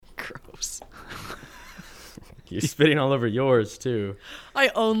You're spitting all over yours too. I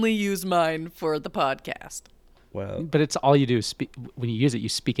only use mine for the podcast. Well, But it's all you do is when you use it, you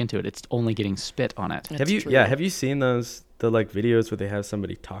speak into it. It's only getting spit on it. That's true. have you seen the like videos where they have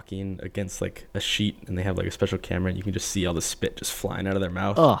somebody talking against like a sheet and they have like a special camera and you can just see all the spit just flying out of their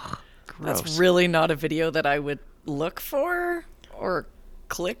mouth? Ugh, gross. That's really not a video that I would look for or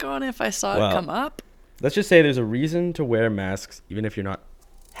click on if I saw it come up. Let's just say there's a reason to wear masks even if you're not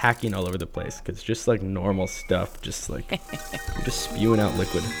hacking all over the place, because just like normal stuff, just like you're just spewing out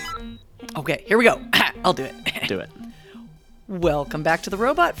liquid. Okay, here we go. I'll do it. Do it. Welcome back to the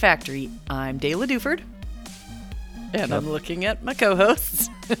Robot Factory. I'm Dayla Duford. And I'm looking at my co-hosts.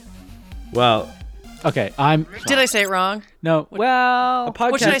 Well, Okay, Did I say it wrong? No, well... a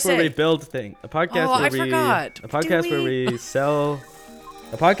podcast what should I where say? we build things. A podcast Oh, where I we forgot. A podcast Do where we? we sell.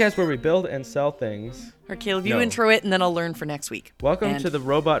 A podcast where we build and sell things. Or Caleb, you No. intro it and then I'll learn for next week. Welcome And- to the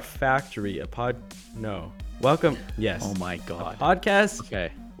Robot Factory, Welcome, yes. Oh my god. Podcast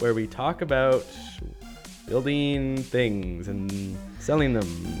Okay. where we talk about building things and selling them.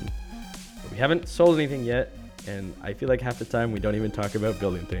 We haven't sold anything yet, and I feel like half the time we don't even talk about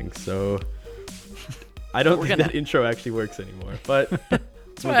building things, so I don't think that intro actually works anymore, but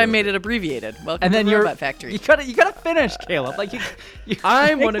That's why I made it abbreviated. Welcome And to then the you're Robot Factory. You gotta finish, Caleb. Like you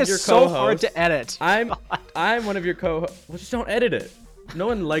I'm make one of this your so hard co-hosts. to edit. I'm one of your co-hosts. Well, just don't edit it. No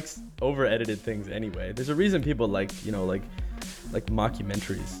one likes over-edited things anyway. There's a reason people like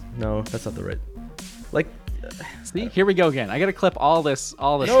mockumentaries. No, that's not the right. Like, See, here we go again. I gotta clip all this.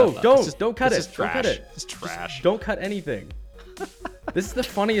 no, stuff out. don't cut this it. is Don't cut trash. it. It's trash. Don't cut anything. This is the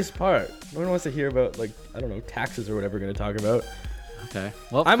funniest part. No one wants to hear about, like, I don't know, taxes or whatever we're going to talk about. Okay.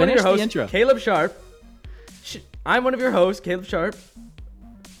 Well, I'm one of finish your hosts, the intro. Caleb Sharp. I'm one of your hosts, Caleb Sharp.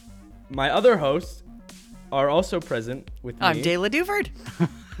 My other hosts are also present with me. I'm Dayla Duford.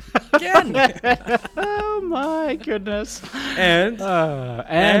 Again. Oh my goodness. And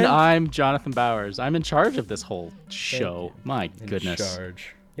And I'm Jonathan Bowers. I'm in charge of this whole show. My in goodness.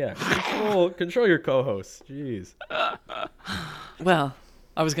 charge. Yeah, control your co-hosts. Jeez. Well,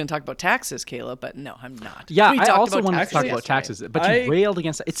 I was going to talk about taxes, Caleb, but no, I'm not. Yeah, We I talked also about wanted to talk taxes about yesterday. taxes, but I- you railed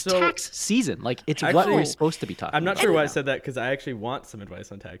against it. It's so- tax season. Like, it's what Actually, we're supposed to be talking I'm not about. sure why I said that because I actually want some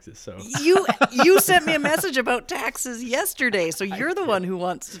advice on taxes. So You sent me a message about taxes yesterday, so you're the one who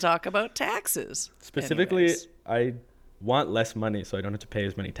wants to talk about taxes. specifically, Anyways. I want less money so I don't have to pay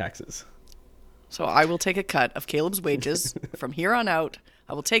as many taxes. So I will take a cut of Caleb's wages from here on out.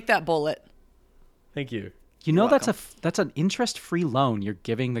 I will take that bullet. Thank you. You know, You're that's an interest-free loan you're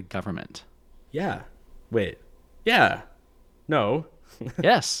giving the government. Yeah. Wait. Yeah. No.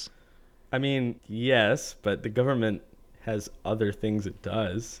 Yes. I mean, yes, but the government has other things it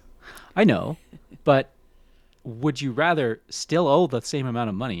does. I know, but would you rather still owe the same amount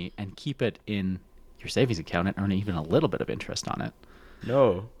of money and keep it in your savings account and earn even a little bit of interest on it?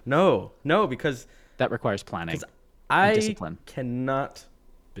 No, because That requires planning. I discipline. cannot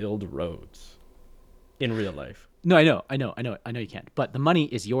build roads in real life. No, I know you can't. But the money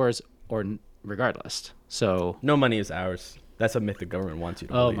is yours regardless. So, No money is ours. That's a myth the government wants you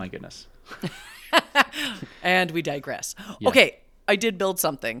to oh believe. my goodness. And we digress. Yeah. Okay, I did build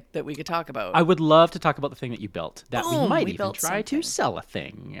something that we could talk about. I would love to talk about the thing that you built. That we Boom, might we even built try something. to sell a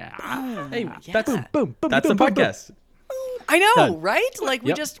thing. Hey, Yeah. that's Boom, boom, that's boom, the boom, boom. podcast. I know, Done. right? Like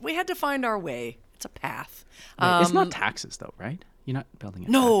Yep. we had to find our way. It's a path. It's not taxes though, right? You're not building it.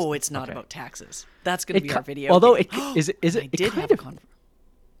 No, it's not about taxes. That's going to be our video. Although game. is it I it did kind have a of-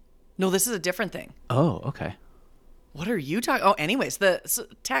 No, this is a different thing. Oh, okay. What are you talking? Oh, anyways, the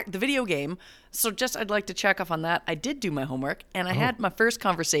video game. So just I'd like to check off on that. I did do my homework, and I had my first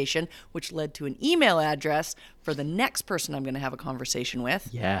conversation, which led to an email address for the next person I'm going to have a conversation with.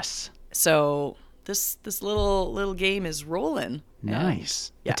 Yes. So this little game is rolling.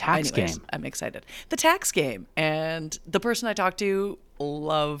 Nice. Yeah, The tax anyways, game. I'm excited. The tax game. And the person I talked to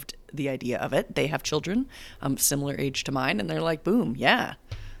loved the idea of it. They have children, similar age to mine, and they're like, boom, yeah,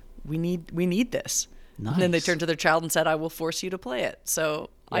 we need this. Nice. And then they turned to their child and said, I will force you to play it. So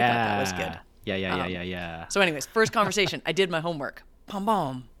I thought that was good. Yeah. So anyways, first conversation, I did my homework.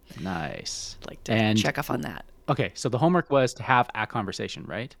 Boom. Nice. Like to And check off on that. okay, so the homework was to have a conversation,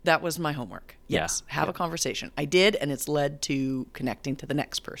 right? That was my homework. Yes. Yeah, Have a conversation. I did, and it's led to connecting to the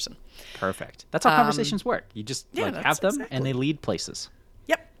next person. Perfect. That's how conversations work. You just yeah, like that's have them exactly. and they lead places.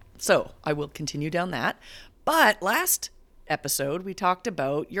 Yep. So I will continue down that. But last episode, we talked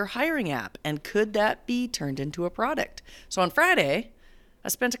about your hiring app and could that be turned into a product? So on Friday, I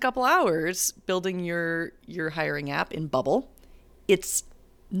spent a couple hours building your hiring app in Bubble. It's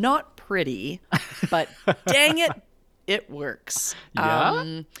not pretty, but dang it, it works.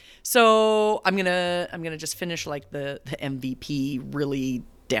 Yeah? So I'm gonna just finish like the MVP really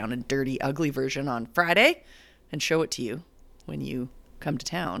down and dirty ugly version on Friday, and show it to you when you come to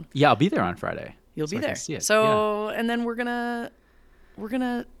town. Yeah, I'll be there on Friday. You'll So be I can there. see it. So and then we're gonna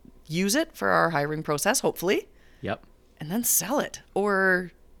use it for our hiring process, hopefully, Yep. and then sell it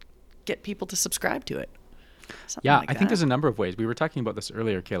or get people to subscribe to it. Something Yeah, like I think that. there's a number of ways. We were talking about this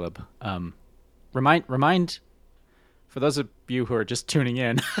earlier, Caleb. Remind for those of you who are just tuning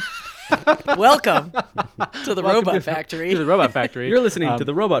in. Welcome to the Welcome Robot to Factory. the Robot Factory. You're listening to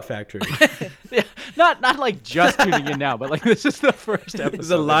the Robot Factory. Yeah, not like just tuning in now, but like this is the first episode. It's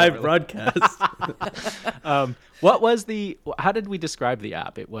a live broadcast. What was how did we describe the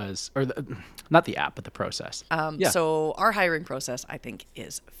app? It was, not the app, but the process. Yeah. So our hiring process, I think,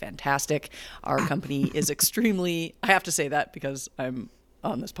 is fantastic. Our company is extremely, I have to say that because I'm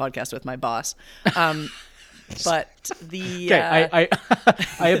on this podcast with my boss. But the Okay,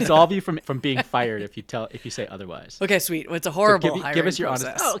 I absolve you from being fired if you say otherwise. okay, sweet. It's a horrible give hiring us your honest-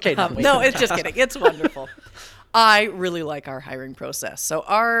 process. Oh, okay, no, wait. No, it's just kidding. It's wonderful. I really like our hiring process. So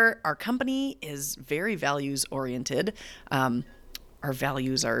our company is very values oriented. Our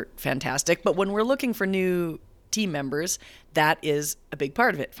values are fantastic, but when we're looking for new team members, that is a big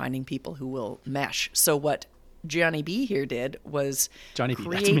part of it, finding people who will mesh. So what Johnny B here did was Johnny B,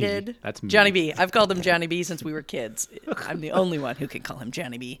 created that's me. Johnny B. I've called him Johnny B since we were kids. I'm the only one who can call him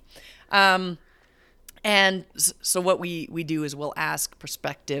Johnny B. And so what we do is we'll ask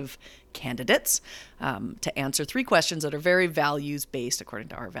prospective candidates to answer 3 questions that are very values based according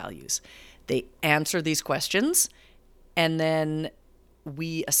to our values. They answer these questions, and then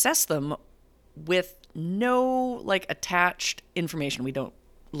we assess them with no like attached information. We don't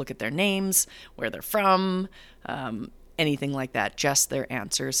look at their names, where they're from, anything like that, just their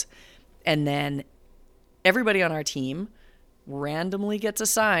answers. And then everybody on our team randomly gets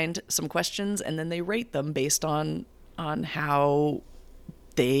assigned some questions, and then they rate them based on how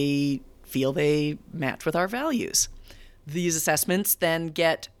they feel they match with our values. These assessments then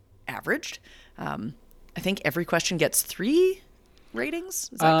get averaged. I think every question gets 3 ratings.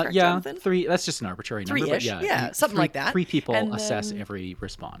 Is that correct, Yeah, Jonathan? 3. That's just an arbitrary number, but 3-ish, yeah, yeah, something like that. 3 people And assess then- every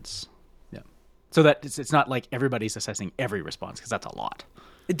response. Yeah, so that it's not like everybody's assessing every response because that's a lot.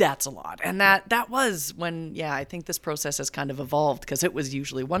 That's a lot. And that was when, I think this process has kind of evolved because it was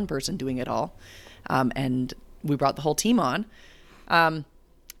usually one person doing it all. And we brought the whole team on. And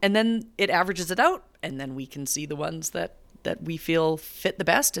then it averages it out, and then we can see the ones that we feel fit the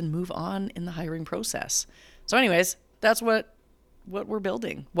best and move on in the hiring process. So anyways, that's what we're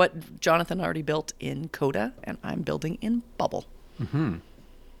building. What Jonathan already built in Coda, and I'm building in Bubble.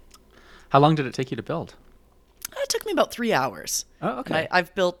 How long did it take you to build? It took me about 3 hours. Oh, okay. And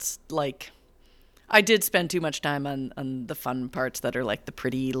I've built I did spend too much time on the fun parts that are like the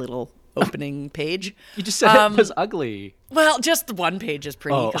pretty little opening page. You just said it was ugly. Well, just the one page is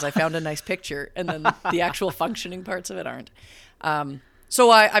pretty Oh. because I found a nice picture, and then the actual functioning parts of it aren't.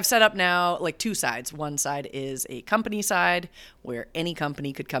 So I've set up now like 2 sides. One side is a company side where any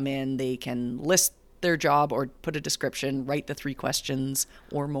company could come in. They can list their job or put a description, write the 3 questions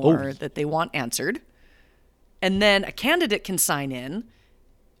or more that they want answered. And then a candidate can sign in.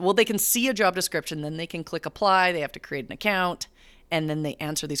 Well, they can see a job description, then they can click apply. They have to create an account, and then they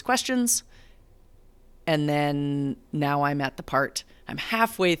answer these questions. And then now I'm at the part, I'm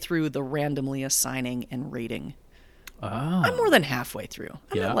halfway through the randomly assigning and rating. Oh. I'm more than halfway through.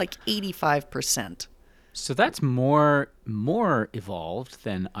 I'm Yeah. at like 85%. So that's more evolved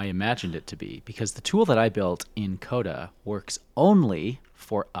than I imagined it to be, because the tool that I built in Coda works only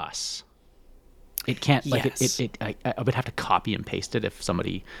for us. It can't Yes. I would have to copy and paste it if some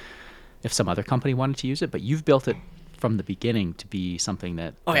other company wanted to use it, but you've built it from the beginning to be something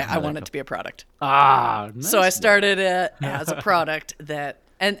that Oh, yeah, I that want it to be a product. nice. So I started it as a product that,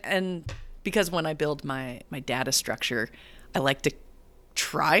 and because when I build my data structure, I like to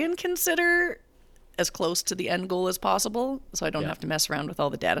try and consider as close to the end goal as possible, so I don't have to mess around with all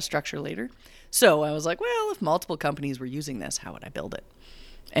the data structure later. So I was like, well, if multiple companies were using this, how would I build it?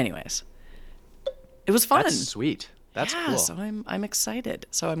 Anyways, it was fun. That's sweet. That's cool. So I'm excited.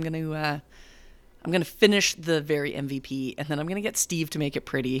 So I'm gonna finish the very MVP, and then I'm gonna get Steve to make it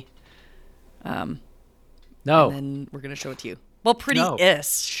pretty. No. And then we're gonna show it to you. Well,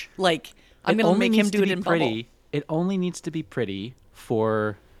 pretty-ish. Like I'm It gonna only make him needs do to it be in pretty. Bubble. It only needs to be pretty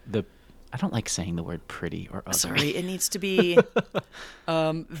for the. I don't like saying the word pretty or ugly. Sorry, it needs to be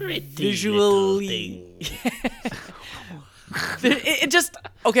visually. it just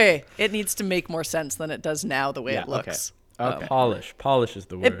okay. It needs to make more sense than it does now. The way Yeah, it looks. Okay. Polish is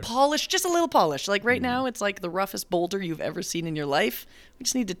the word. And polish, just a little polish. Like right now, it's like the roughest boulder you've ever seen in your life. We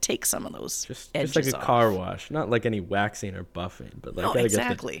just need to take some of those edges just like a off. car wash, not like any waxing or buffing, but like No, gotta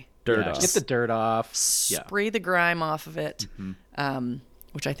exactly. get the dirt Yeah, off. get the dirt off. Yeah. Spray the grime off of it,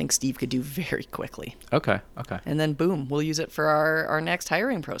 which I think Steve could do very quickly. Okay. And then boom, we'll use it for our next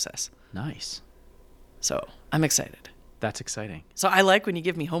hiring process. Nice. So I'm excited. That's exciting. So I like when you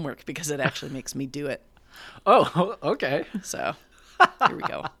give me homework because it actually makes me do it. Oh, okay. So here we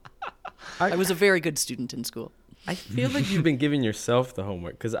go. I was a very good student in school. I feel like you've been giving yourself the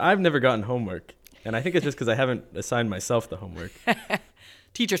homework because I've never gotten homework, and I think it's just because I haven't assigned myself the homework.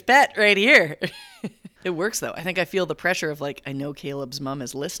 Teacher's pet right here. It works though. I think I feel the pressure of like, I know Caleb's mom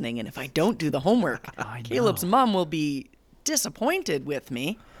is listening, and if I don't do the homework, I know. Caleb's mom will be disappointed with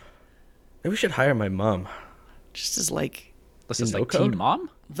me. Maybe we should hire my mom. Just as like This is No like code? Teen Mom?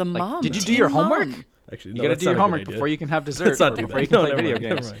 the mom. Did you do Teen your homework? mom. Actually, You no, gotta that's do your not a good homework idea. before you can have dessert. Let's not or do before that. you can No, play never video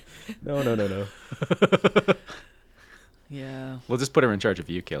mind, games. never mind. No. Yeah. We'll just put her in charge of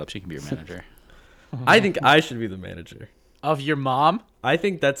you, Caleb. She can be your manager. I think I should be the manager. Of your mom? I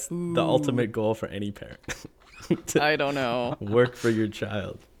think that's the ultimate goal for any parent. To I don't know. work for your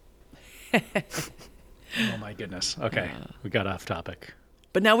child. Oh my goodness. Okay. We got off topic.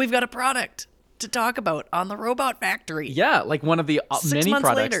 But now we've got a product to talk about on the Robot Factory. Yeah, like one of the 6 many months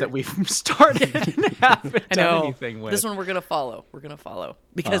products later. that we've started and haven't I done know. anything with. This one we're gonna follow. We're gonna follow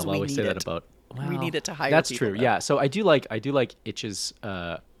because I'll we always need say it. that about. We need it to hire That's people true. now. Yeah. So I do like itches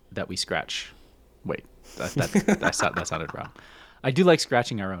that we scratch. Wait, that sounded wrong. I do like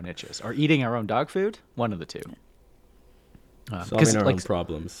scratching our own itches or eating our own dog food. One of the two. Solving our like, own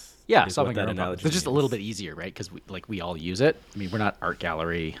problems. Yeah, is solving what our that own problems. analogy It's just a little means. bit easier, right? Because we all use it. I mean, we're not art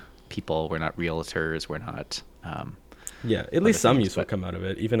gallery people. We're not realtors. We're not. Yeah, at least some things, use will but- come out of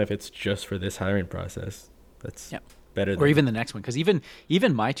it, even if it's just for this hiring process. That's Yeah. better than Or even the next one, because even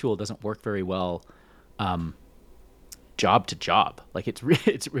my tool doesn't work very well, job to job. Like it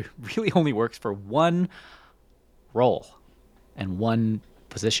really only works for one role and one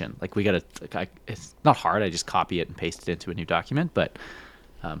position. Like it's not hard. I just copy it and paste it into a new document. But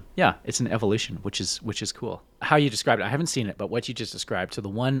yeah, it's an evolution, which is cool. How you described it, I haven't seen it, but what you just described. So the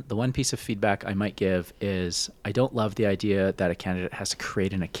one piece of feedback I might give is I don't love the idea that a candidate has to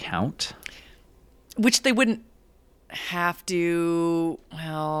create an account. Which they wouldn't have to.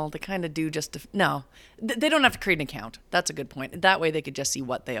 Well, they kind of do just to. No, they don't have to create an account. That's a good point. That way they could just see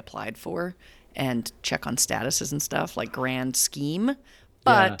what they applied for and check on statuses and stuff like grand scheme.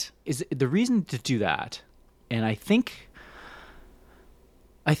 But is the reason to do that, and I think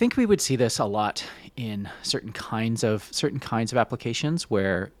we would see this a lot in certain kinds of applications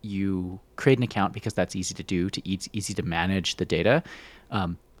where you create an account because that's easy to do, easy to manage the data.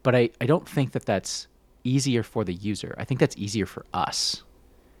 But I don't think that that's easier for the user. I think that's easier for us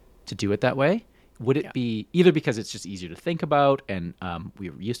to do it that way. Would it be either because it's just easier to think about and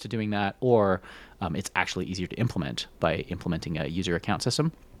we're used to doing that, or it's actually easier to implement by implementing a user account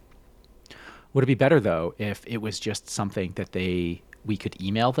system? Would it be better, though, if it was just something that we could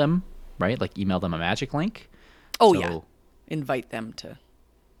email them, right? Like email them a magic link? oh So- yeah, invite them to.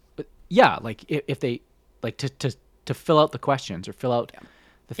 Yeah, like if they like to fill out the questions or fill out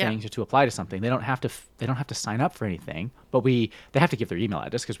the Yeah. things or to apply to something, they don't have to sign up for anything, but they have to give their email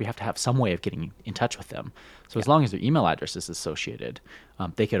address because we have to have some way of getting in touch with them. So as long as their email address is associated,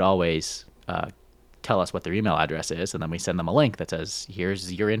 they could always tell us what their email address is, and then we send them a link that says,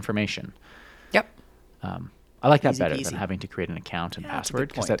 "Here's your information." Yep. I like that Easy better peasy. than having to create an account and Yeah, that's a password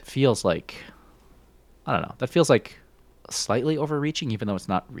good because point. that feels like, I don't know, that feels like slightly overreaching, even though it's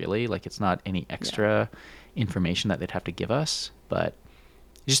not really. Like it's not any extra information that they'd have to give us, but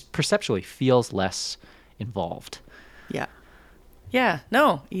it just perceptually feels less involved. Yeah. Yeah.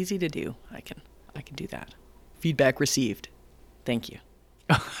 No, easy to do. I can do that. Feedback received. Thank you.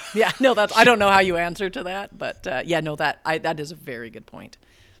 Yeah. No, I don't know how you answer to that, but yeah, no, that is a very good point.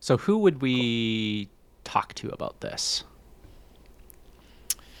 So who would we talk to about this?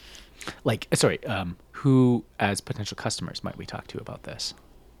 Like, sorry, who as potential customers might we talk to about this?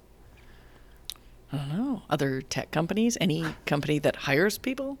 I don't know. Other tech companies? Any company that hires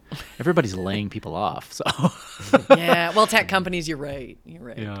people? Everybody's laying people off, so Yeah. Well, tech companies, you're right. You're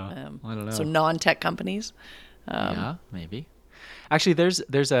right. Yeah, I don't know. So non-tech companies? yeah, maybe. Actually,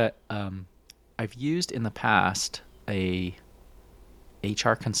 there's a I've used in the past a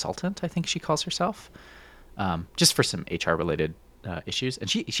HR consultant. I think she calls herself, just for some HR related issues, and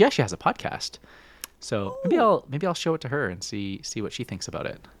she actually has a podcast. So maybe I'll show it to her and see what she thinks about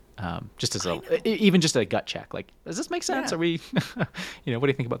it. Just as even just a gut check, like, does this make sense? Yeah. Are we, what do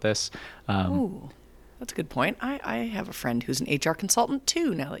you think about this? Ooh. That's a good point. I have a friend who's an HR consultant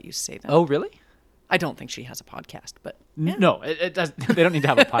too, now that you say that. Oh, really? I don't think she has a podcast, but yeah. No, it does. They don't need to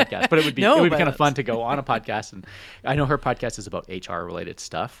have a podcast, but it would be No, it would be but kind of it's- fun to go on a podcast. And I know her podcast is about HR related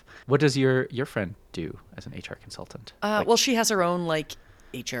stuff. What does your friend do as an HR consultant? Well, she has her own like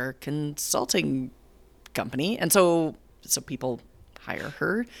HR consulting company, and so people hire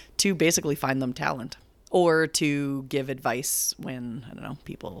her to basically find them talent or to give advice when I don't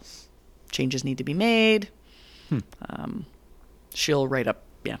know changes need to be made. She'll write up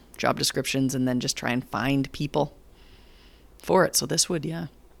job descriptions and then just try and find people for it. So this would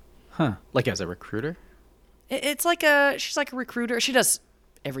Huh? Like as a recruiter? it's like she's like a recruiter. She does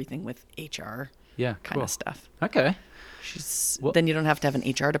everything with HR Yeah, kind cool. of stuff. Okay. Well- Then you don't have to have an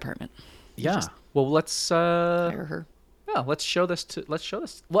HR department. Yeah. Well, let's Hire her. well, let's show this.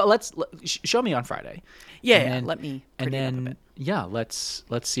 Well, show me on Friday. Yeah, And yeah, then- let me And pretty it up a then bit. yeah, let's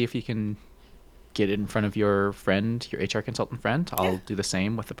see if you can get it in front of your friend, your HR consultant friend. I'll do the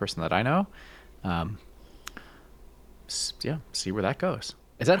same with the person that I know. See where that goes.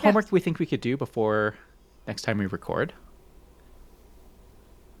 Is that homework we think we could do before next time we record?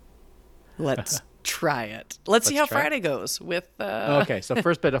 Let's try it. Let's see how Let's try it. Friday goes with. Okay, so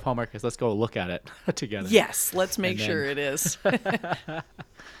first bit of homework is let's go look at it together. Yes, let's make And sure then- it is.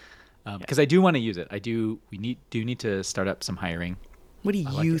 Because I do want to use it. We need to start up some hiring. What do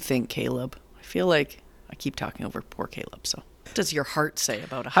like you it. think, Caleb? I feel like I keep talking over poor Caleb. So, what does your heart say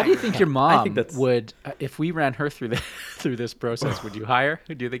about a How do you hiring think your app? mom that's- would, if we ran her through through this process, would you hire?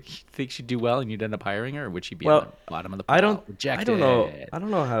 Do you think she'd do well and you'd end up hiring her, or would she be on Well, the bottom of the I pile? don't Rejected? know. I don't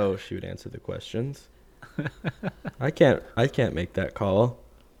know how she would answer the questions. I can't make that call.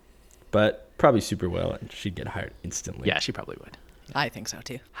 But probably super well, and she'd get hired instantly. Yeah, she probably would. I think so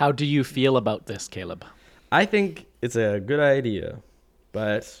too. How do you feel about this, Caleb? I think it's a good idea,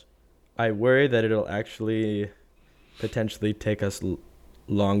 but I worry that it'll actually potentially take us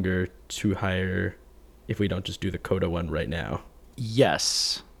longer to hire if we don't just do the Coda one right now.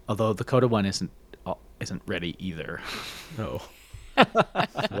 Yes, although the Coda one isn't ready either. Oh.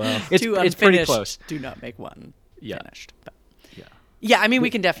 Well, It's Two it's pretty unfinished close. Do not make one Yeah. finished. But Yeah. yeah, I mean, we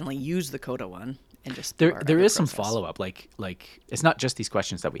can definitely use the Coda one and just do our There other is some process. follow up. Like it's not just these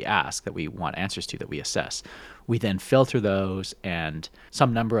questions that we ask that we want answers to that we assess. We then filter those, and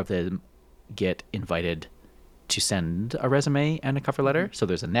some number of them get invited to send a resume and a cover letter. So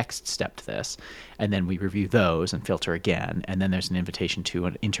there's a next step to this, and then we review those and filter again, and then there's an invitation to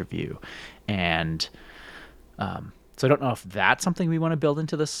an interview, and so I don't know if that's something we want to build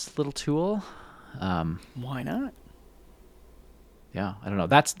into this little tool. Why not? Yeah, I don't know.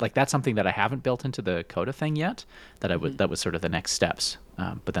 That's something that I haven't built into the Coda thing yet. That that was sort of the next steps.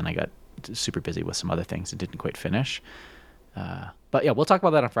 But then I got super busy with some other things and didn't quite finish. But yeah, we'll talk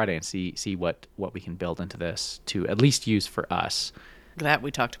about that on Friday and see what we can build into this to at least use for us. That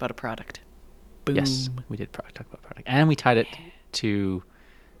we talked about a product. Boom. Yes, we did talk about product, and we tied it to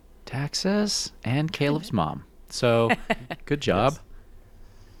taxes and Caleb's mom. So good job.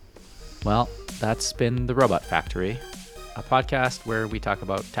 Well, that's been the Robot Factory, a podcast where we talk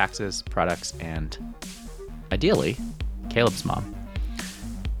about taxes, products, and ideally, Caleb's mom.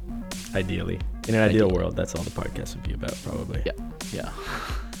 ideally. In an ideal world, that's all the podcast would be about, probably. Yeah.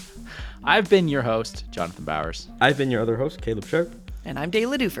 I've been your host, Jonathan Bowers. I've been your other host, Caleb Sharp. And I'm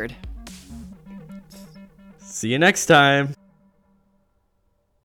Dayla Duford. See you next time.